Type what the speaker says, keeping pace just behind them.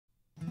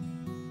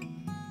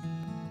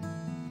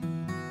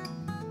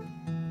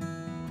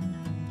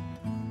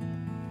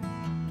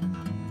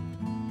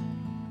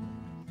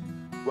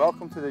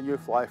welcome to the new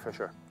fly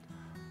fisher.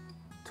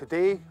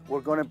 Today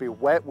we're going to be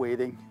wet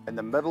wading in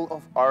the middle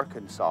of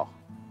Arkansas.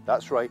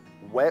 That's right,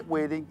 wet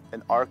wading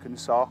in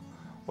Arkansas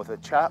with a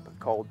chap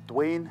called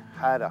Dwayne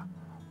Hada,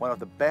 one of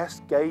the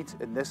best guides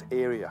in this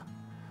area.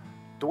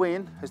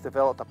 Dwayne has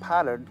developed a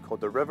pattern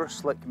called the river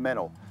slick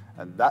minnow,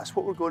 and that's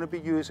what we're going to be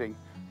using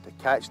to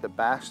catch the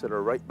bass that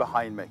are right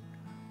behind me.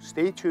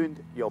 Stay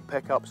tuned, you'll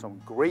pick up some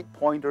great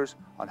pointers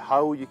on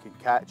how you can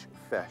catch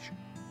fish.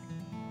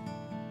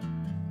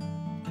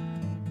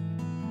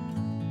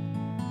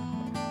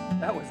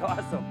 That was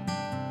awesome.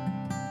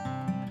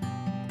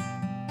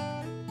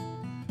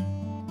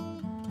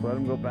 Let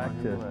him go back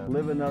to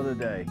live another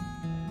day.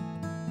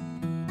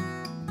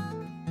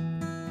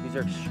 These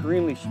are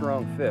extremely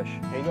strong fish.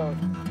 Here you go.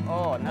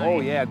 Oh, nice.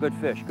 Oh yeah, good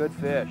fish, good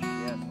fish.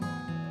 Yes.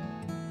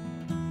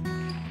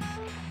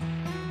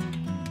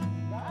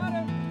 Got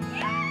him!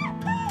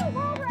 Yeah!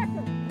 World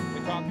record! We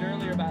talked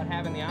earlier about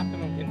having the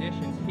optimum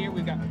conditions. Here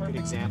we've got a good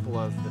example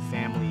of the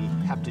family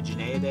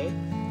Heptageneidae,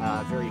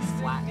 very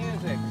flat.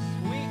 Music,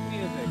 sweet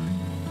music.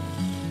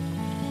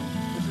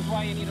 This is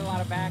why you need a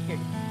lot of backing.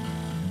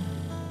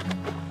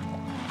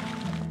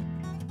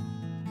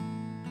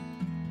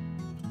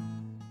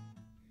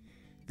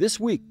 This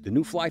week, the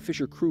new fly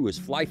fisher crew is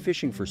fly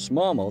fishing for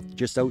smallmouth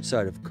just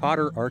outside of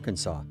Cotter,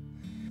 Arkansas.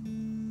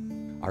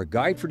 Our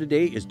guide for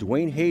today is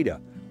Dwayne Hada,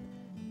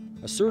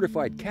 a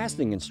certified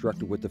casting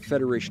instructor with the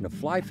Federation of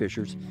Fly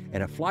Fishers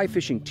and a fly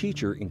fishing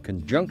teacher in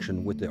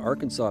conjunction with the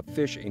Arkansas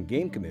Fish and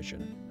Game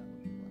Commission.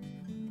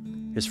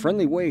 His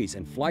friendly ways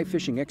and fly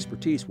fishing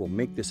expertise will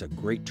make this a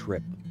great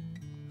trip.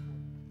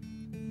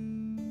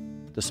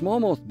 The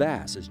smallmouth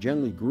bass is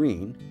generally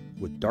green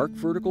with dark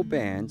vertical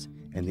bands,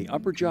 and the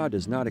upper jaw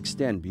does not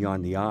extend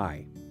beyond the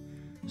eye.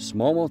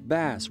 Smallmouth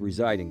bass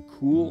reside in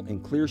cool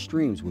and clear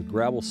streams with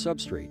gravel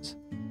substrates.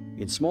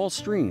 In small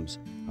streams,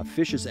 a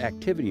fish's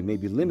activity may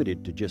be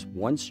limited to just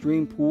one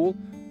stream pool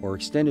or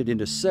extended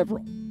into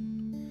several.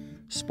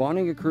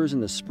 Spawning occurs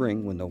in the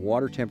spring when the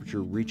water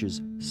temperature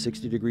reaches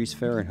 60 degrees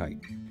Fahrenheit.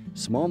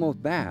 Smallmouth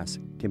bass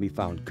can be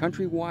found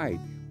countrywide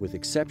with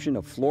exception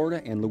of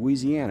Florida and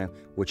Louisiana,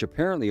 which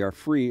apparently are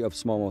free of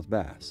smallmouth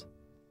bass.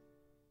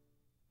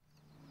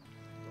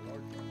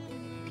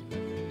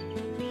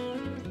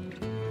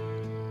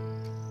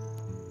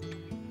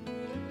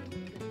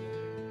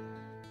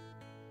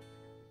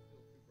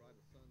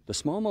 The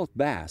smallmouth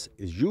bass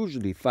is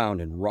usually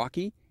found in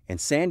rocky and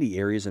sandy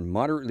areas in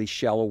moderately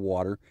shallow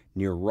water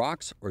near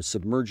rocks or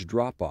submerged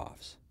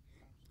drop-offs.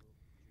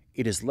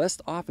 It is less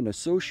often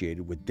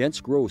associated with dense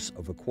growths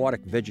of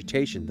aquatic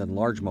vegetation than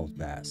largemouth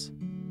bass.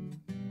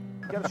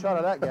 Get a shot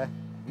of that guy.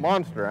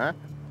 Monster, huh?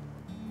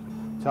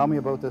 Tell me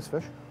about this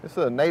fish. This is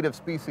a native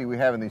species we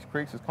have in these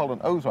creeks. It's called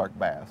an Ozark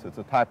bass. It's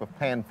a type of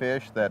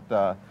panfish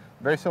that,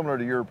 very similar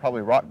to your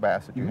probably rock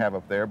bass that you have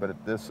up there,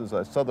 but this is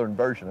a southern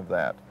version of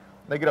that.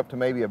 They get up to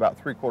maybe about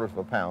 3/4 of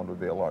a pound would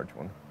be a large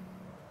one.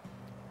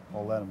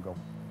 I'll let him go.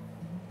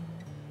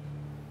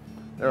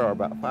 There are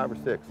about 5 or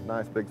 6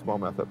 nice big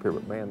smallmouth up here,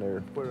 but man,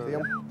 they're, see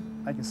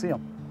them? I can see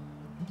him.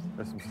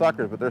 There's some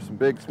suckers, but there's some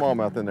big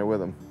smallmouth in there with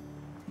them.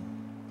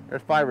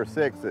 There's 5 or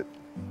 6 at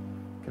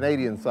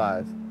Canadian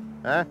size,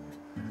 huh?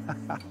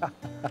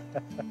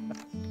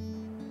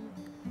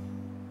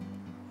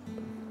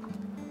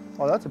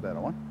 Oh, that's a better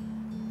one.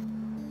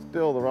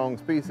 Still the wrong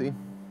species,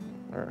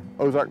 or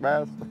Ozark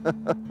bass.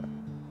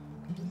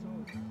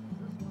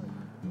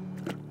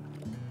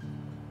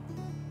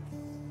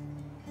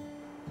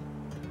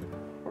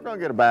 We're gonna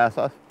get a bass.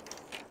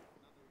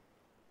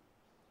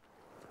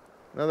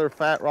 Another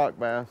fat rock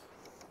bass.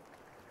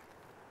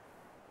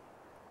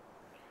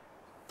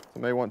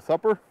 Somebody want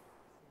supper?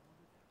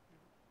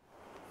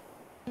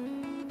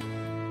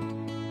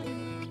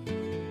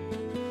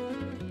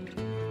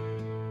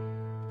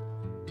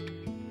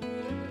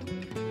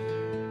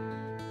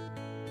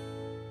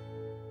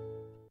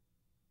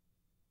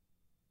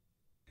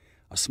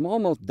 A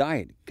smallmouth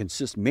diet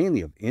consists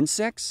mainly of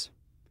insects,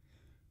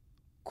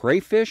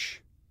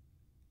 crayfish,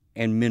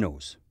 and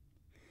minnows.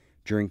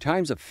 During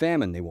times of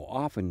famine, they will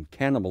often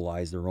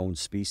cannibalize their own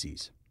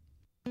species.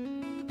 Get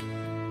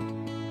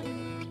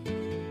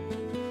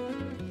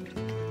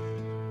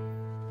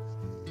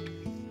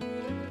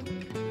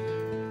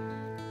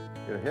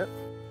a hit.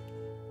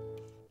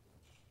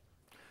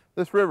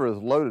 This river is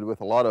loaded with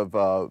a lot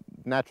of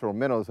natural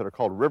minnows that are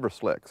called river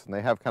slicks, and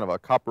they have kind of a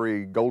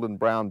coppery golden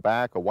brown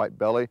back, a white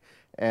belly,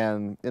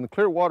 and in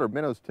clear water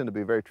minnows tend to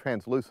be very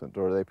translucent,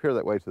 or they appear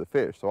that way to the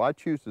fish. So I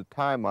choose to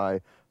tie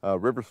my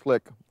river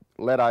slick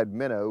lead-eyed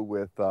minnow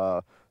with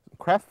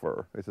craft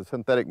fur. It's a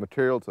synthetic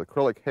material, it's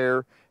acrylic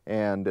hair,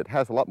 and it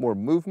has a lot more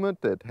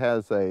movement. It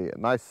has a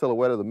nice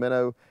silhouette of the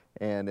minnow,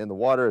 and in the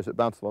water as it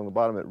bounces along the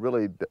bottom, it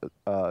really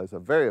is a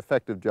very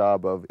effective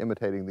job of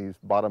imitating these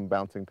bottom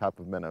bouncing type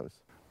of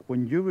minnows.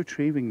 When you're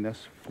retrieving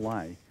this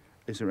fly,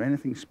 is there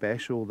anything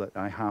special that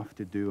I have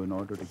to do in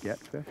order to get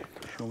fish?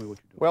 Show me what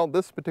you do. Well,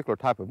 this particular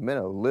type of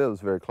minnow lives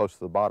very close to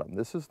the bottom.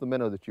 This is the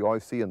minnow that you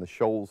always see in the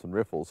shoals and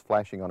riffles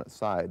flashing on its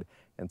side.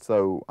 And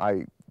so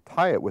I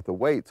tie it with a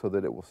weight so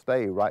that it will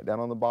stay right down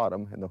on the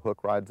bottom and the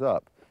hook rides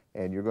up.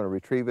 And you're going to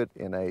retrieve it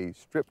in a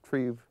strip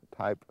retrieve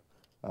type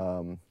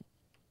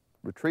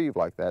retrieve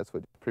like that, so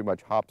it pretty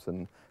much hops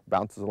and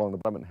bounces along the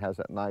bottom and has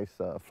that nice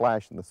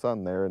flash in the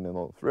sun there and then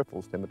those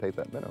ripples to imitate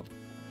that minnow.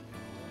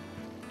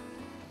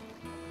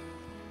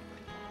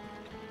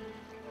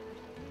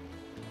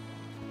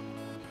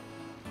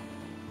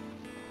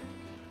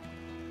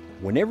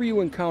 Whenever you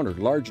encounter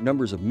large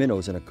numbers of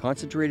minnows in a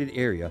concentrated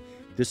area,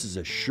 this is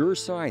a sure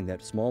sign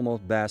that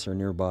smallmouth bass are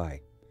nearby.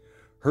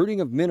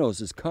 Herding of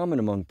minnows is common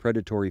among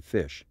predatory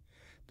fish.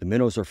 The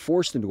minnows are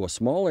forced into a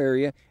small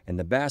area and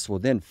the bass will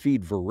then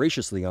feed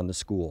voraciously on the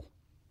school.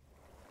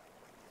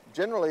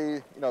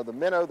 Generally, the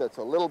minnow that's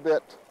a little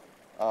bit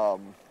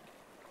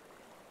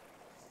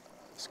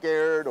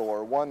scared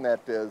or one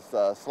that is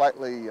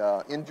slightly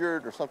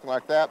injured or something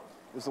like that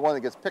is the one that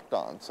gets picked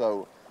on.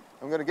 So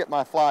I'm going to get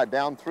my fly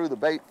down through the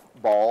bait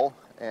ball,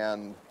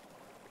 and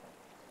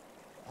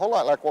a whole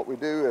lot like what we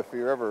do if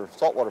you're ever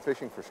saltwater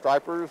fishing for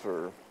stripers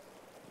or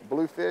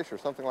bluefish or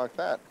something like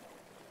that.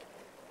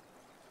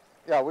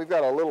 Yeah, we've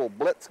got a little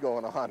blitz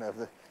going on of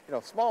the,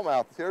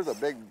 smallmouth. Here's a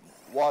big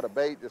wad of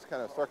bait just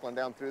kind of circling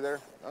down through there.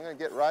 I'm going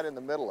to get right in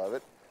the middle of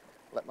it,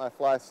 let my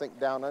fly sink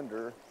down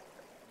under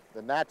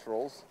the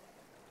naturals.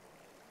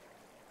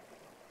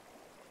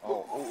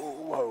 Oh,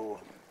 whoa.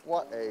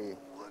 What a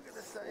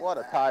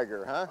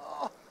tiger, huh?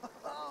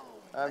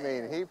 I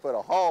mean, he put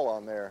a haul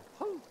on there.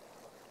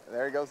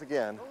 There he goes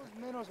again.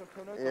 Those minnows are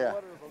coming out Yeah, the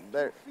water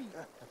about 2 feet.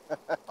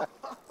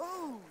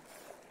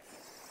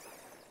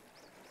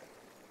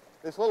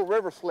 This little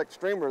river slick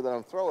streamer that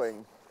I'm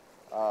throwing,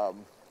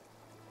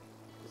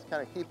 just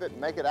kind of keep it and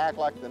make it act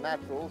like the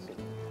naturals and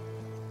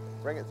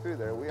bring it through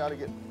there. We ought to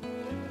get some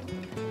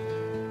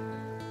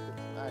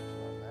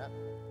action on that.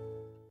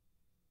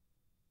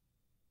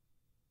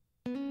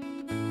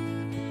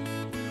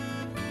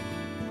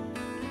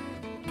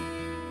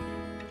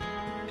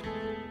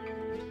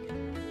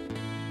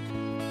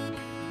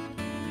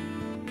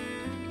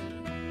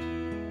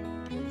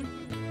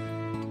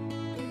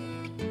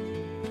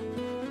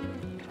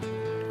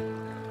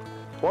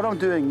 What I'm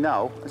doing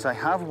now is I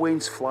have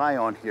Wayne's fly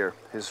on here,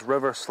 his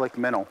river slick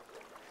minnow,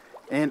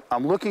 and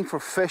I'm looking for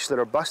fish that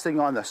are busting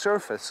on the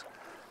surface,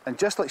 and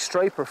just like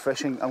striper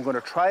fishing, I'm going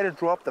to try to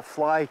drop the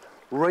fly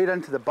right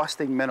into the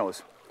busting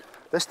minnows.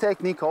 This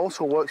technique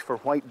also works for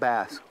white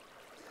bass.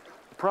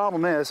 The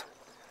problem is,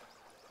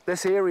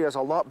 this area is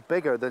a lot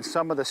bigger than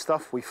some of the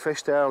stuff we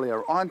fished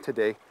earlier on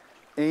today,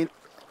 and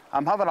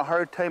I'm having a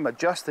hard time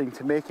adjusting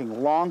to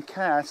making long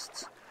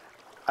casts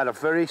at a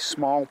very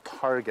small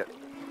target.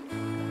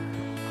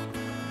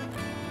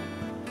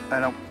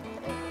 And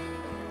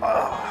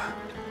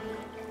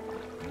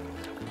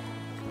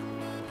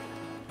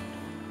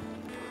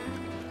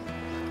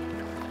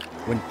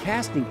When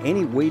casting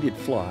any weighted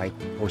fly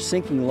or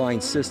sinking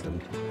line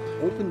system,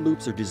 open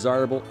loops are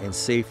desirable and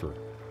safer.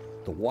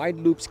 The wide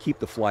loops keep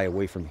the fly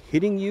away from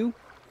hitting you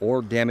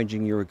or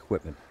damaging your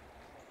equipment.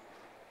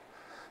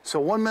 so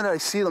one minute I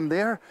see them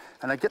there,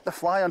 and I get the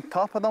fly on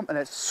top of them, and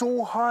it's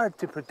so hard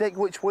to predict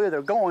which way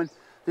they're going.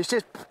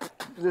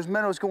 There's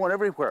minnows going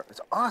everywhere.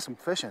 It's awesome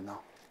fishing though.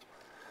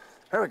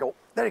 There we go.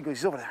 There he goes.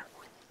 He's over there.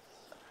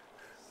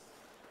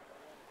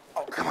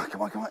 Oh, come on,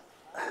 come on, come on.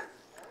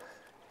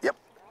 Yep,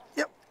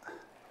 yep.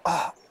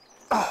 Oh,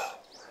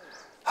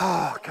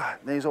 God.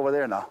 Then he's over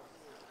there now.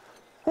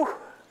 Whew.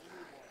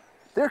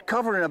 They're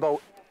covering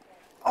about,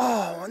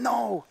 oh,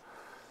 no.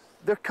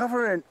 They're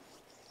covering,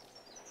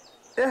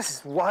 this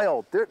is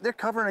wild. They're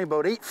covering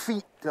about 8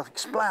 feet. They'll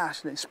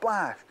splash and they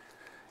splash.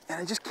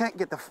 And I just can't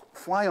get the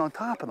fly on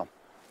top of them.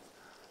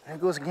 There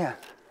it goes again.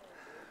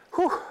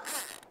 Whew.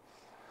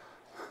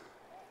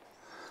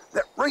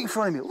 They're right in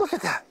front of me. Look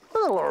at that.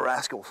 Look at the little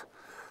rascals.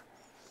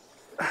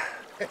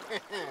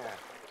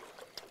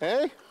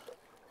 Hey?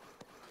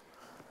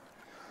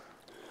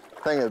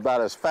 Thing is about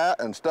as fat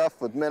and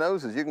stuffed with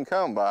minnows as you can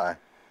come by.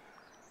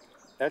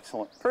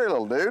 Excellent. Pretty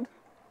little dude.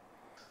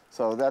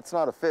 So that's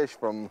not a fish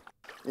from,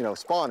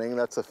 spawning.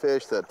 That's a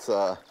fish that's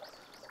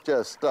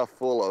just stuffed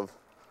full of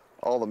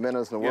all the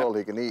minnows in the world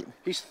he can eat.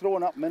 He's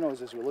throwing up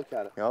minnows as we look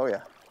at it. Oh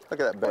yeah. Look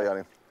at that belly on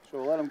him. So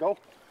we'll let him go.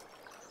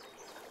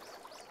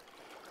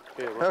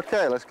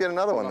 Okay, let's get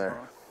another one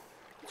there.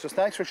 So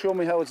thanks for showing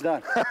me how it's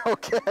done.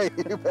 Okay,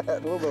 you bet. A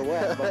little bit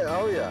wet, but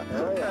Oh yeah,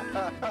 oh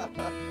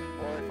yeah.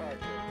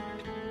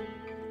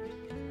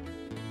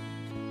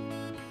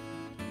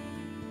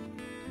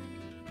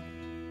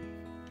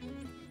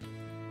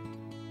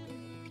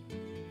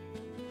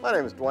 My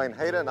name is Dwayne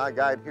Hada, and I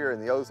guide here in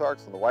the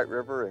Ozarks on the White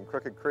River and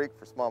Crooked Creek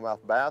for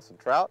smallmouth bass and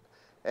trout.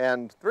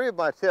 And 3 of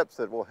my tips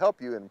that will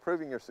help you in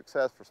improving your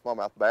success for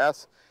smallmouth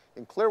bass.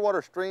 In clear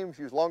water streams,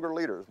 use longer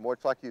leaders,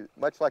 much like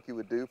you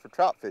would do for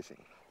trout fishing.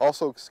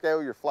 Also,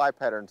 scale your fly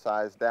pattern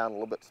size down a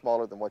little bit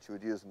smaller than what you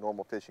would use in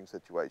normal fishing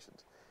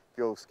situations. If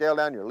you'll scale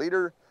down your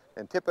leader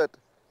and tippet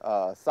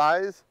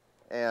size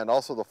and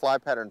also the fly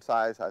pattern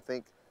size, I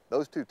think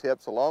those 2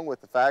 tips, along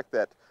with the fact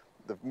that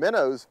the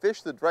minnows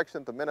fish the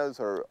direction that the minnows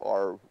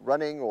are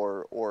running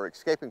or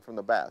escaping from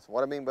the bass.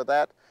 What I mean by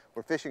that,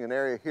 we're fishing an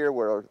area here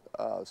where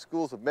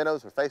schools of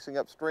minnows are facing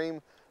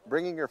upstream,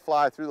 bringing your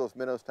fly through those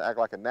minnows to act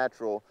like a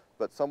natural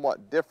but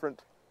somewhat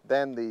different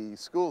than the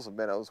schools of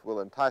minnows will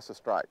entice a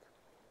strike.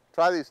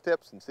 Try these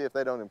tips and see if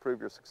they don't improve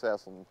your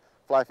success on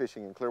fly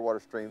fishing in clear water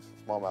streams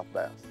for smallmouth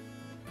bass.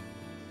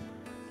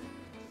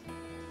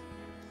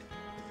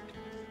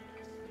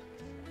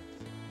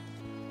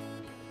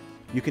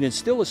 You can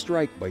instill a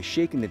strike by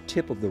shaking the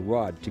tip of the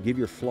rod to give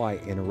your fly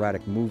an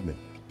erratic movement.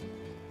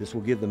 This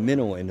will give the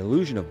minnow an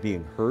illusion of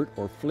being hurt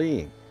or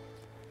fleeing.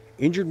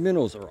 Injured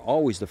minnows are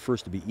always the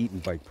first to be eaten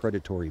by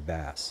predatory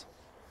bass.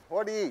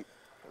 What do you eat?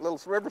 A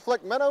little river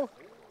slick minnow?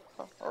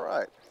 Oh, all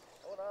right.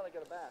 Hold on, I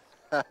got a bass.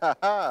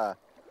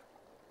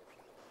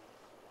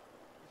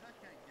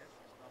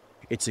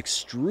 It's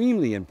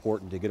extremely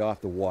important to get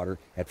off the water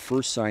at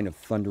first sign of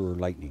thunder or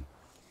lightning.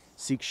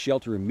 Seek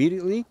shelter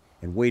immediately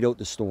and wait out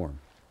the storm.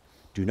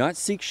 Do not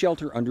seek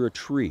shelter under a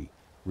tree.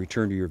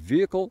 Return to your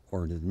vehicle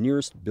or to the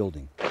nearest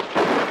building.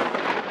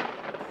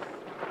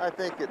 I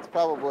think it's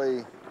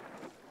probably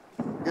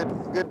a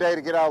good day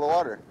to get out of the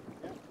water.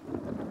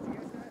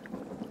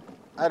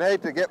 I'd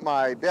hate to get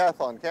my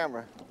death on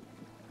camera.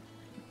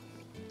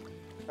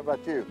 How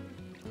about you?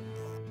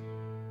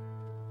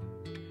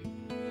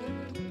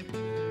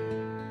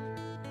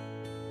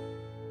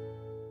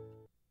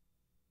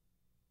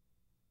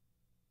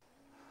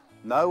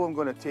 Now I'm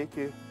going to take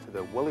you to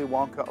the Willy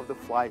Wonka of the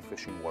fly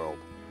fishing world.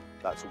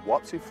 That's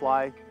Wapsie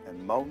Fly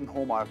in Mountain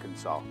Home,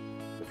 Arkansas.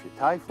 If you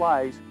tie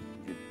flies,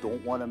 you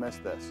don't want to miss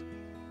this.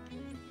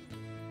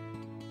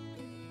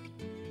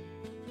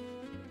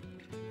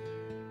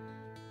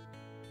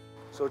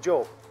 So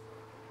Joe,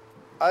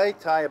 I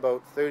tie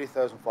about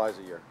 30,000 flies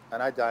a year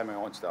and I dye my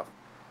own stuff.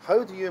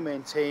 How do you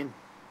maintain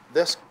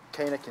this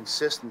kind of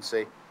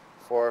consistency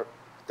for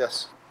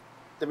this?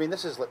 I mean,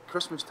 this is like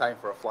Christmas time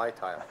for a fly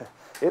tile.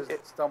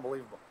 It's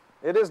unbelievable.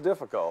 It is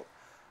difficult.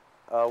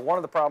 One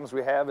of the problems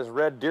we have is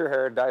red deer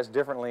hair dyes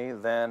differently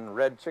than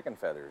red chicken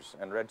feathers,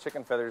 and red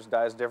chicken feathers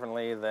dyes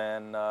differently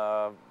than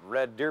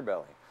red deer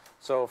belly.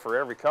 So for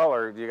every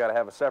color, you got to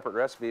have a separate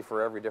recipe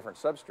for every different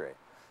substrate.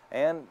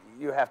 And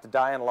you have to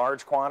dye in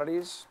large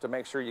quantities to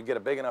make sure you get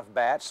a big enough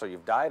batch so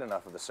you've dyed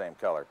enough of the same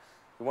color.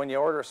 When you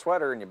order a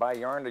sweater and you buy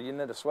yarn to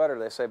knit a sweater,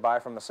 they say buy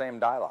from the same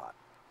dye lot.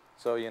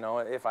 So, you know,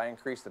 if I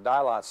increase the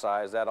dye lot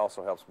size, that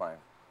also helps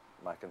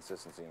my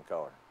consistency in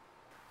color.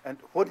 And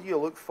what do you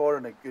look for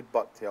in a good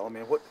bucktail? I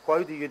mean,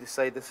 why do you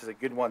decide this is a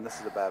good one, this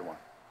is a bad one?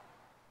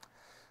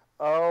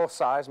 Oh,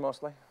 size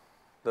mostly.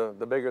 The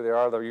bigger they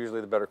are, they're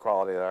usually the better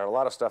quality they are. A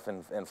lot of stuff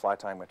in fly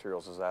tying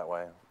materials is that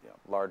way. Yeah.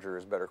 Larger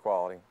is better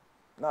quality.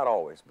 Not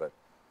always, but.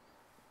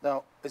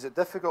 Now, is it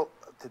difficult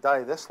to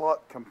dye this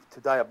lot,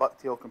 to dye a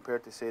bucktail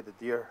compared to, say, the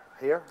deer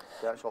hair,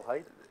 the actual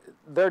height?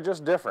 They're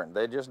just different.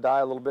 They just dye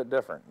a little bit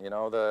different. You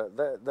know,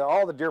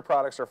 all the deer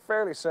products are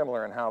fairly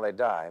similar in how they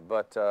dye,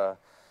 but to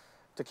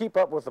keep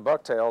up with the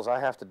bucktails, I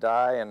have to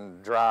dye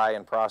and dry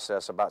and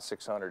process about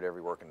 600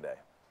 every working day.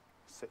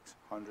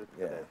 600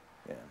 yeah, a day?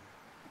 Yeah.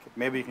 Okay,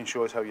 maybe you can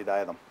show us how you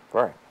dye them.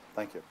 Right.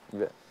 Thank you. You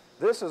bet.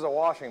 This is a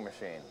washing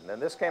machine,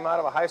 and this came out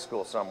of a high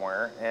school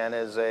somewhere, and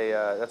is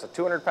that's a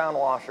 200-pound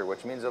washer,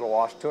 which means it'll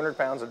wash 200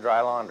 pounds of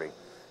dry laundry.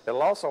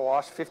 It'll also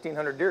wash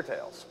 1,500 deer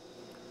tails,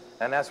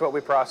 and that's what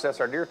we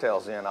process our deer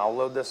tails in. I'll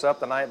load this up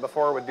the night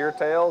before with deer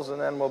tails, and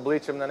then we'll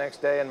bleach them the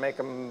next day and make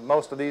them.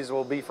 Most of these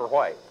will be for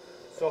white.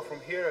 So from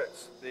here,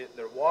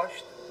 they're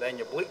washed, then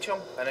you bleach them,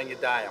 and then you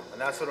dye them,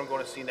 and that's what I'm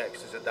going to see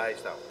next is the dye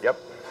stuff. Yep.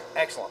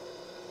 Excellent.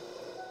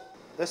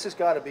 This has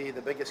got to be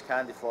the biggest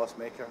candy floss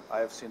maker I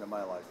have seen in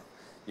my life.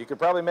 You could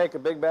probably make a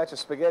big batch of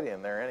spaghetti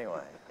in there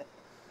anyway.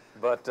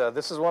 But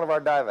this is one of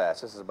our dye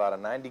vats. This is about a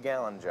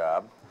 90-gallon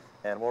job,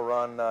 and we'll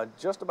run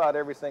just about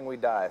everything we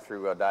dye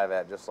through a dye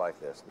vat just like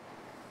this.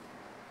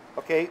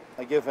 Okay,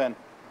 I give in.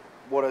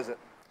 What is it?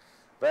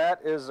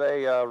 That is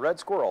a red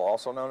squirrel,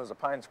 also known as a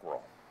pine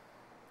squirrel.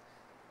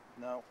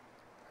 Now,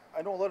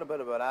 I know a little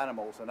bit about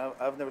animals, and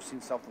I've never seen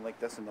something like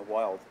this in the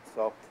wild.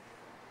 So,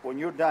 when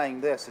you're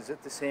dyeing this, is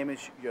it the same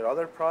as your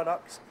other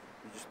products?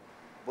 You just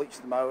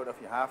bleach them out if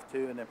you have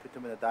to, and then put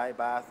them in a dye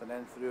bath, and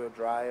then through a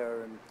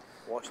dryer and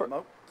wash them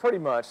out? Pretty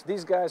much.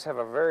 These guys have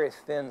a very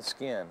thin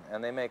skin,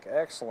 and they make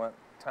excellent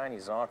tiny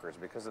zonkers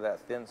because of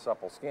that thin,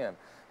 supple skin.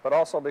 But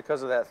also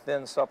because of that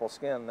thin, supple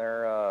skin,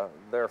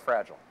 they're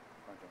fragile.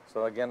 Okay.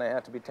 So again, they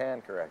have to be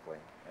tanned correctly,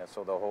 and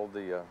so they'll hold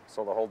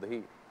the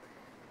heat.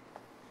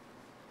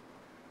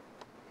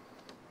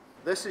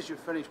 This is your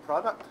finished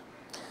product,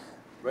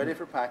 ready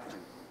for packaging.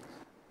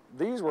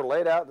 These were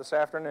laid out this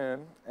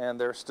afternoon,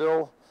 and they're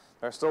still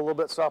a little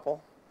bit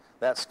supple.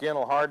 That skin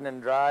will harden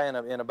and dry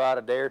in about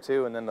a day or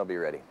two, and then they'll be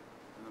ready.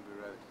 And they'll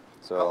be ready.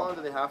 So, how long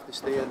do they have to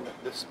stay in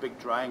this big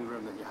drying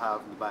room that you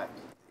have in the back?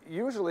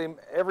 Usually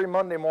every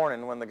Monday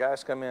morning when the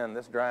guys come in,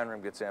 this drying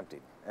room gets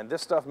emptied. And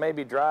this stuff may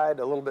be dried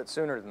a little bit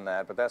sooner than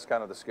that, but that's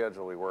kind of the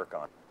schedule we work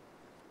on.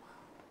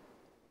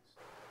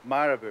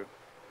 Marabou.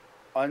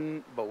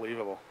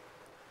 Unbelievable.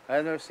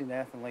 I've never seen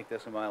anything like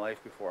this in my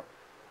life before.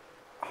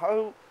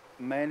 How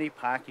many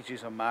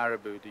packages of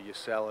marabou do you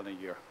sell in a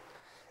year?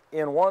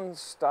 In one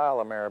style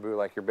of marabou,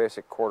 like your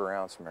basic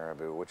quarter-ounce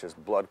marabou, which is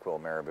blood quill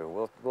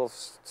marabou, we'll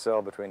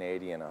sell between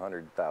 80 and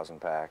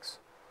 100,000 packs,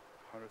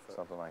 100,000.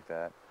 something like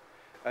that.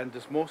 And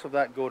does most of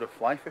that go to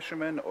fly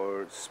fishermen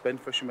or spin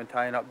fishermen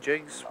tying up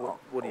jigs?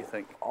 What do you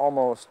think?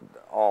 Almost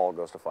all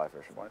goes to fly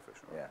fishermen. Fly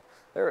fishermen.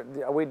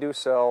 Yeah, we do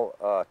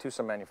sell to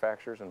some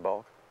manufacturers in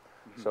bulk.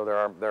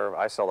 So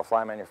I sell to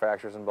fly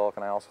manufacturers in bulk,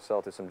 and I also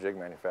sell to some jig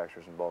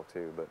manufacturers in bulk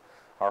too. But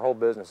our whole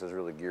business is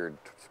really geared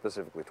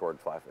specifically toward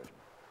fly fishing.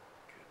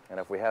 And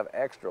if we have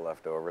extra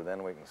left over,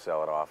 then we can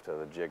sell it off to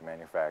the jig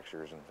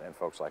manufacturers and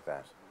folks like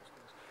that.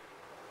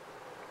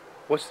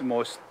 What's the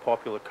most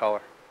popular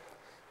color?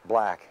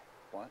 Black.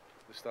 Black?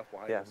 The stuff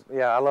behind Yes. us?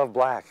 Yeah, I love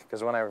black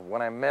because when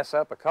I mess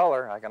up a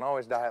color, I can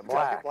always dye it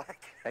black.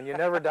 And you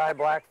never dye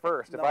black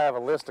first. If I have a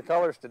list of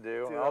colors to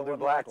do, I'll do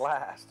black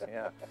last.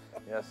 Yeah.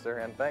 Yes, sir.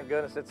 And thank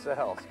goodness it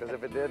sells, because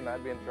if it didn't,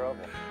 I'd be in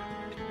trouble.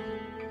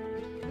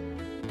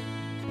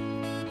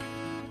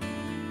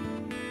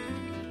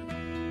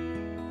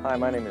 Hi,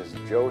 my name is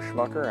Joe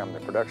Schmucker. I'm the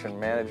production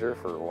manager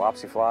for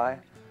Wapsie Fly,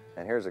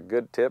 and here's a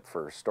good tip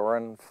for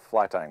storing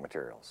fly tying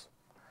materials.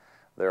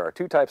 There are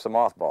two types of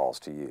mothballs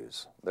to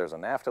use. There's a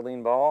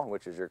naphthalene ball,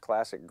 which is your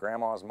classic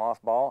grandma's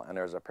mothball, and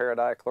there's a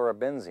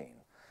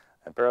paradichlorobenzene.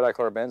 And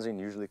paradichlorobenzene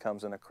usually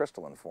comes in a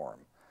crystalline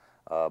form.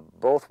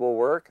 Both will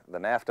work. The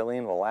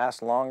naphthalene will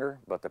last longer,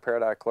 but the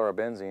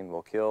paradichlorobenzene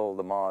will kill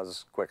the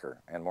moths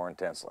quicker and more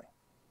intensely.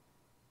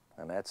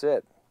 And that's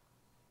it.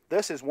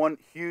 This is one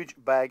huge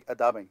bag of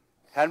dubbing.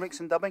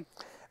 Hendrickson dubbing?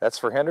 That's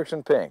for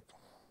Hendrickson Pink.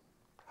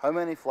 How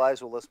many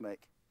flies will this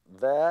make?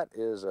 That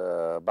is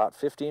about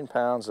 15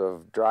 pounds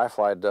of dry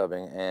fly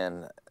dubbing,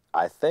 and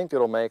I think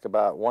it'll make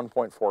about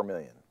 1.4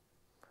 million.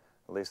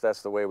 At least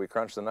that's the way we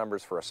crunch the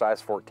numbers for a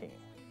size 14.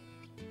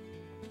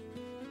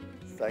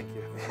 Thank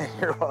you.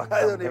 You're welcome.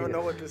 I don't even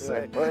know what to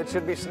say. Well, it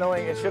should be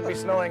snowing. It should be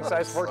snowing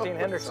size 14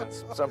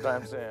 Hendricksons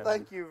sometime soon.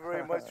 Thank you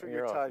very much for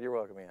your time. You're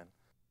welcome, Ian.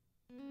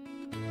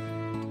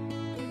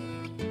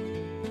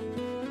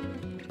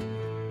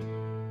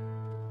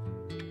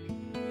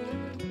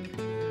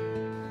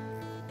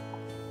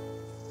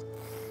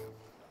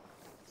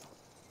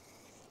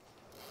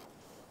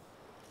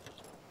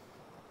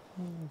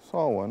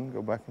 Saw one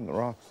go back in the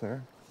rocks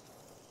there.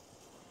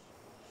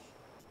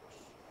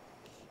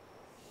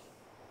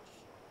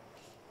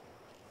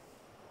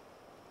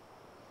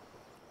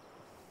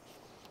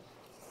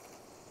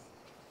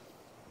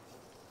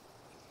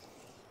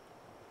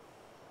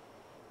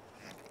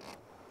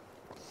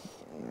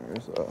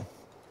 There's a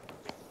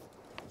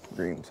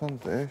green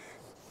sunfish.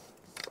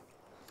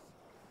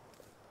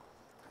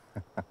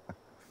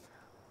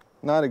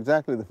 Not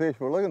exactly the fish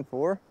we're looking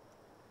for.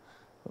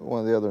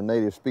 One of the other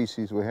native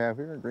species we have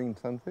here, a green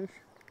sunfish.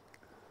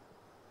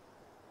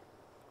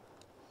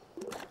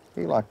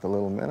 He liked the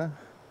little minnow.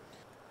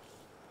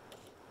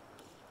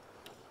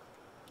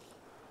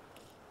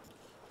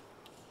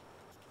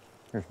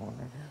 Here's one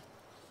right here.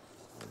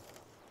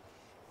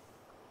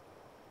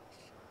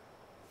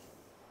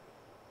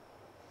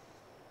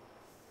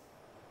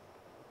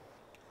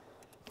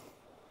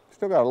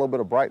 Still got a little bit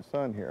of bright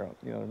sun here.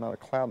 You know, there's not a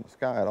cloud in the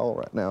sky at all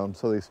right now, and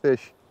so these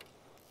fish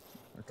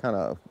are kind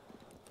of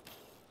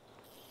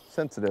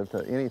sensitive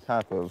to any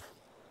type of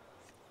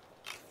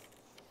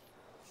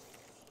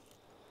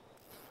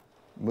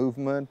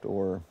movement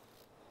or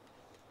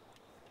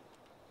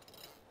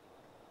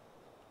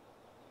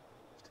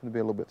tend to be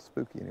a little bit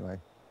spooky anyway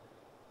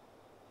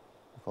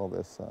with all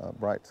this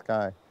bright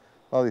sky.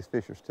 A lot of these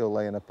fish are still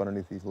laying up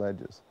underneath these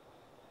ledges.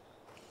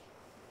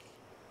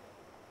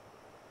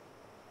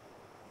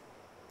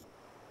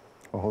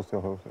 Oh, hold still,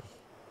 hold still.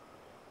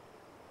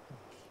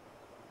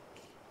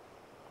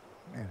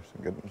 Man, there's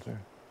some good ones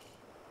there.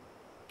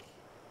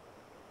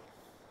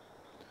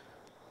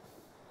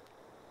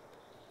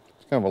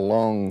 It's kind of a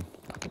long,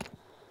 kind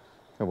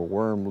of a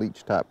worm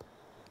leech type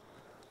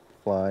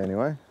fly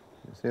anyway.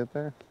 You see it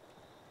there?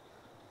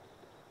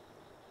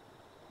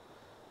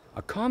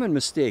 A common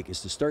mistake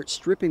is to start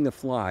stripping the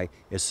fly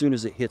as soon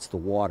as it hits the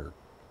water.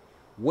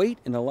 Wait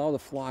and allow the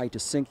fly to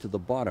sink to the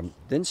bottom,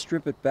 then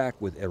strip it back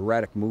with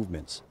erratic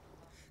movements.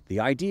 The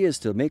idea is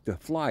to make the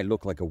fly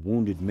look like a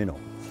wounded minnow.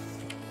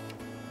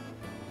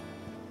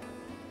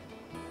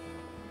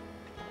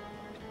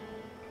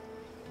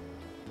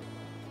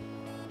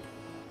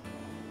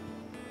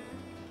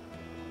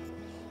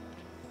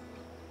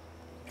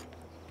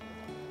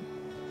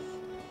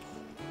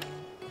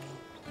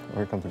 Oh,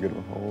 here comes a good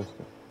one. Hold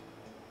still.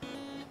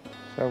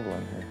 Several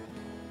in here.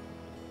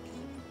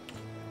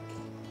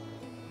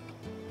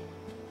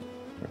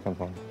 Here comes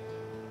one.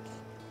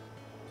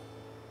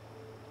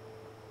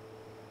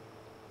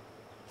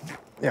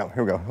 Yeah,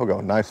 here we go. He'll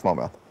go. Nice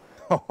smallmouth.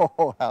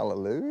 Oh,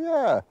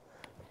 hallelujah.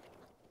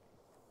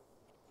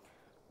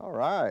 All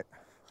right.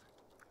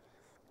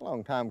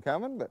 Long time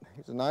coming, but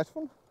he's a nice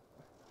one.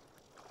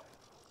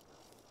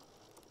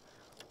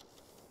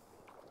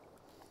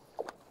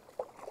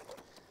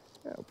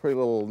 Yeah, pretty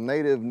little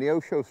native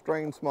Neosho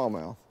strain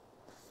smallmouth.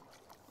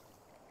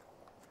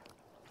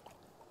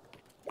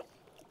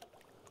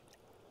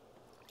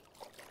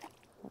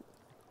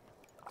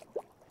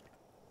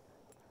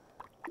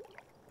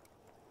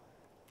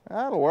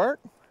 That'll work.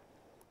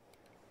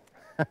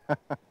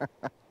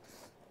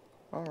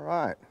 All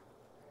right.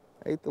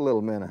 Ate the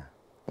little minnow.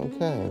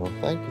 Okay, well,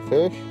 thank you,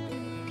 fish.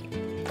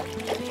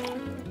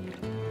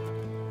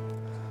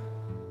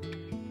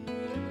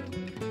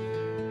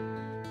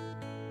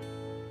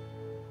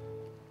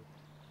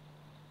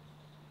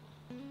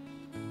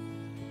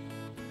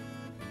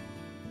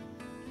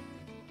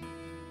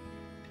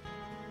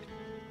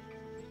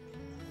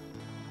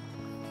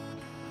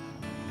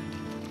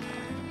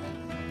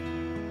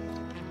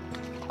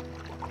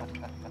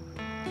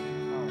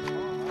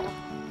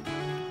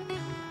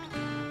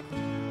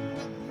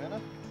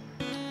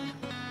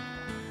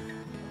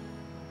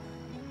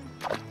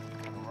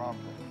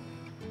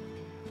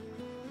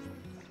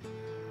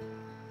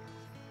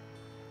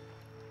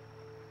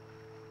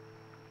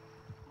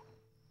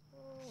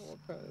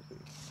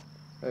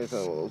 There's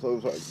one of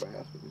those Ozark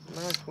bass, but he's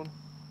a nice one.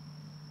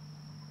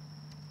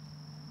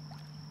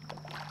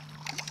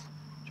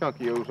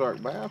 Chunky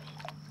Ozark bass.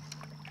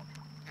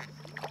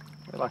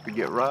 They like to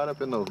get right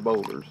up in those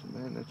boulders.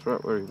 Man, that's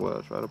right where he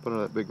was, right up under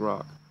that big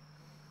rock.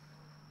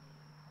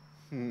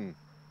 There you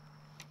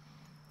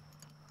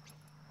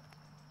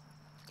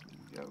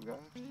go, guys.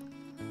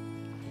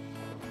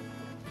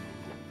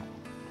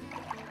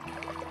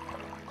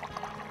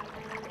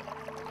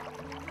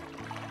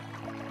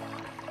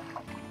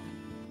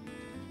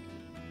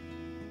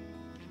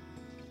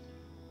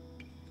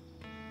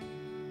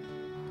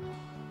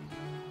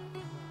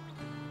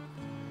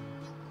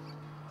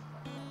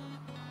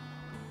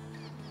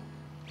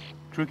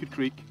 Crooked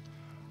Creek,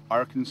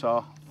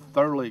 Arkansas,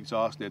 thoroughly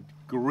exhausted,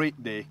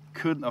 great day,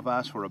 couldn't have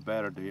asked for a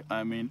better day.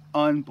 I mean,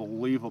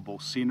 unbelievable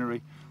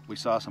scenery. We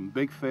saw some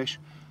big fish,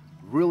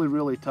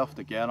 really tough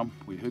to get them.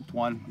 We hooked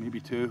one, maybe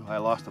two, I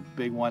lost a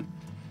big one.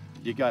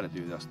 You gotta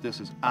do this. This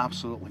is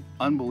absolutely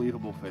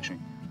unbelievable fishing.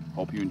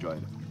 Hope you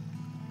enjoyed it.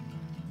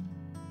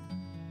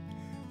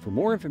 For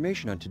more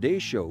information on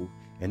today's show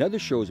and other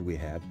shows we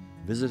have,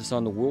 visit us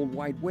on the World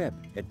Wide Web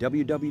at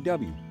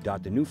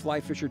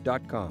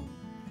www.thenewflyfisher.com.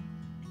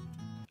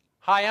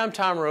 Hi, I'm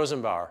Tom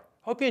Rosenbauer.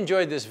 Hope you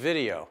enjoyed this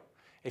video.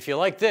 If you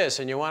like this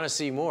and you want to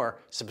see more,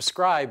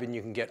 subscribe and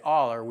you can get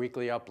all our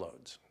weekly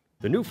uploads.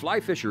 The New Fly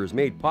Fisher is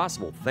made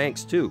possible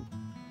thanks to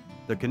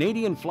the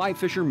Canadian Fly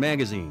Fisher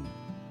Magazine,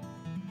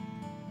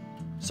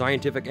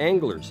 Scientific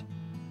Anglers,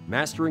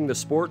 Mastering the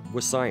Sport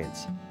with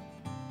Science,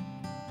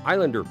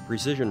 Islander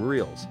Precision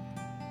Reels,